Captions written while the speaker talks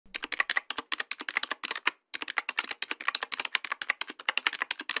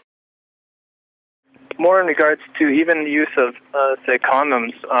more in regards to even the use of, say,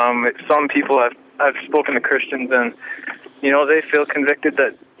 condoms. Some people I've spoken to Christians, and they feel convicted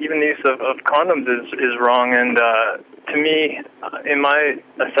that even the use of condoms is wrong. And to me, in my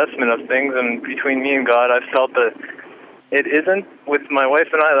assessment of things, and between me and God, I've felt that it isn't. With my wife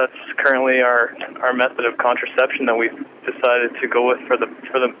and I, that's currently our method of contraception that we've decided to go with for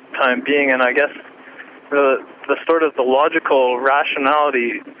the time being. And I guess the sort of the logical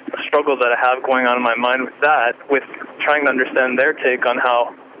rationality struggle that I have going on in my mind with that, with trying to understand their take on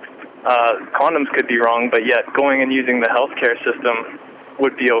how condoms could be wrong, but yet going and using the healthcare system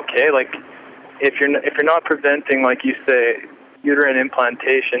would be okay. Like, if you're not preventing, like you say, uterine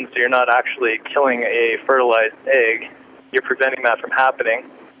implantation, so you're not actually killing a fertilized egg, you're preventing that from happening.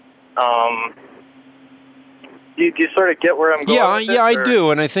 Do you sort of get where I'm going? Yeah, I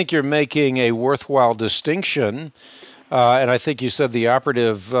do, and I think you're making a worthwhile distinction. And I think you said the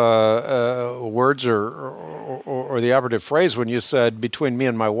operative words or the operative phrase when you said between me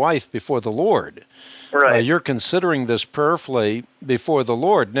and my wife before the Lord. Right. You're considering this prayerfully before the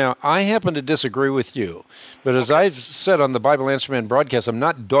Lord. Now, I happen to disagree with you, but as I've said on the Bible Answer Man broadcast, I'm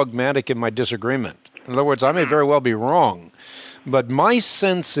not dogmatic in my disagreement. In other words, I may very well be wrong, but my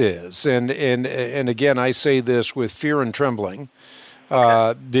sense is, and again, I say this with fear and trembling,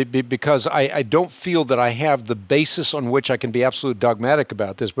 because I don't feel that I have the basis on which I can be absolute dogmatic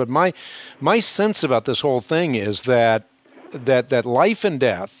about this. But my sense about this whole thing is that life and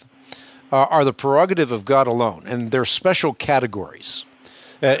death are the prerogative of God alone, and they're special categories.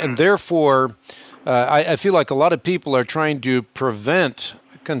 And therefore, I feel like a lot of people are trying to prevent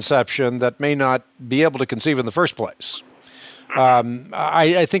conception that may not be able to conceive in the first place.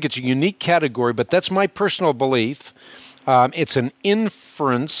 I think it's a unique category, but that's my personal belief. It's an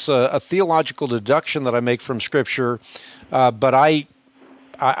inference, a theological deduction that I make from Scripture, but I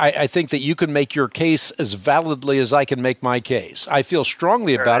think that you can make your case as validly as I can make my case. I feel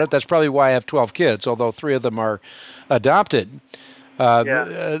strongly about it. That's probably why I have 12 kids, although 3 of them are adopted.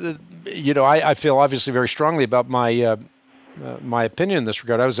 I feel obviously very strongly about my my opinion in this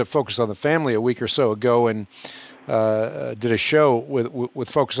regard. I was at Focus on the Family a week or so ago and did a show with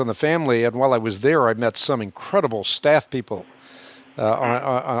Focus on the Family, and while I was there, I met some incredible staff people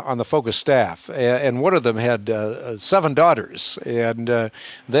on the Focus staff, and one of them had 7 daughters, and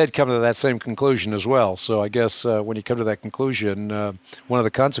they had come to that same conclusion as well. So I guess when you come to that conclusion, one of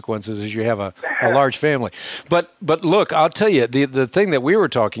the consequences is you have a large family. But look, I'll tell you, the thing that we were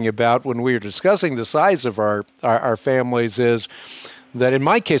talking about when we were discussing the size of our families is that in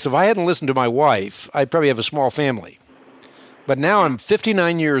my case, if I hadn't listened to my wife, I'd probably have a small family. But now I'm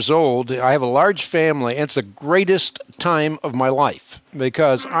 59 years old, I have a large family, and it's the greatest time of my life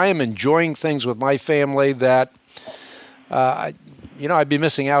because I am enjoying things with my family that, I'd be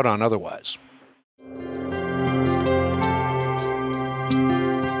missing out on otherwise.